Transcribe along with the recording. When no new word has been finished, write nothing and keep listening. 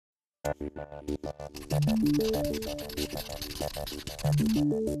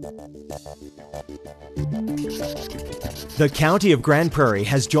The County of Grande Prairie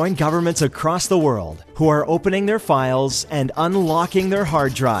has joined governments across the world who are opening their files and unlocking their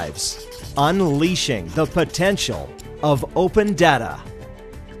hard drives, unleashing the potential of open data.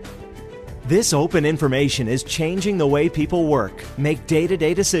 This open information is changing the way people work, make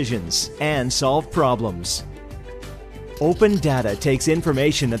day-to-day decisions, and solve problems. Open data takes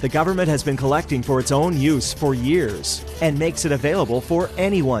information that the government has been collecting for its own use for years and makes it available for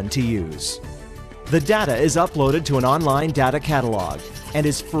anyone to use. The data is uploaded to an online data catalog and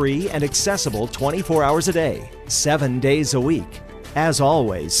is free and accessible 24 hours a day, 7 days a week. As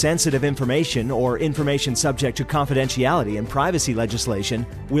always, sensitive information or information subject to confidentiality and privacy legislation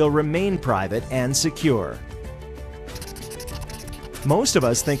will remain private and secure. Most of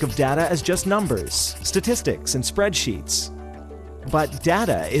us think of data as just numbers, statistics, and spreadsheets. But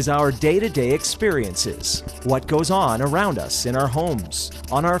data is our day-to-day experiences, what goes on around us in our homes,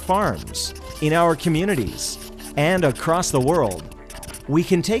 on our farms, in our communities, and across the world. We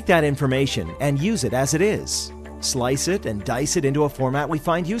can take that information and use it as it is, slice it and dice it into a format we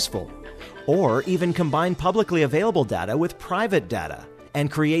find useful, or even combine publicly available data with private data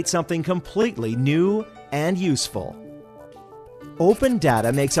and create something completely new and useful. Open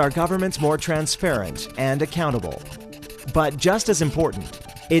data makes our governments more transparent and accountable. But just as important,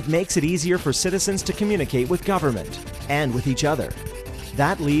 it makes it easier for citizens to communicate with government and with each other.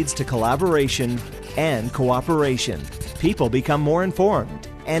 That leads to collaboration and cooperation. People become more informed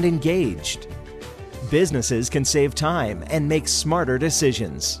and engaged. Businesses can save time and make smarter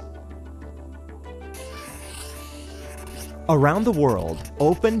decisions. Around the world,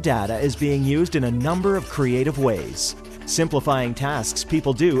 open data is being used in a number of creative ways, simplifying tasks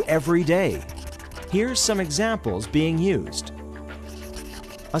people do every day. Here's some examples being used.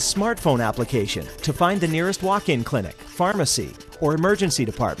 A smartphone application to find the nearest walk-in clinic, pharmacy, or emergency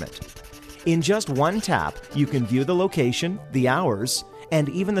department. In just one tap, you can view the location, the hours, and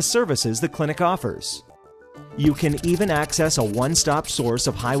even the services the clinic offers. You can even access a one-stop source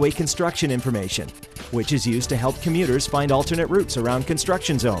of highway construction information, which is used to help commuters find alternate routes around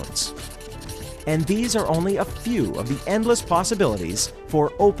construction zones. And these are only a few of the endless possibilities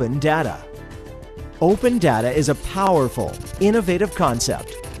for open data. Open data is a powerful, innovative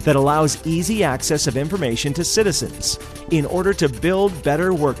concept that allows easy access of information to citizens in order to build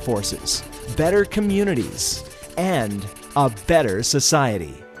better workforces, better communities, and a better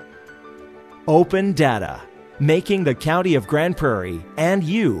society. Open data, making the County of Grande Prairie and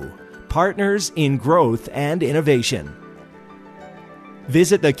you partners in growth and innovation.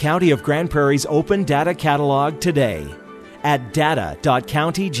 Visit the County of Grande Prairie's Open Data Catalog today at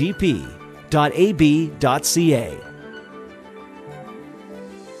data.countygp.ab.ca.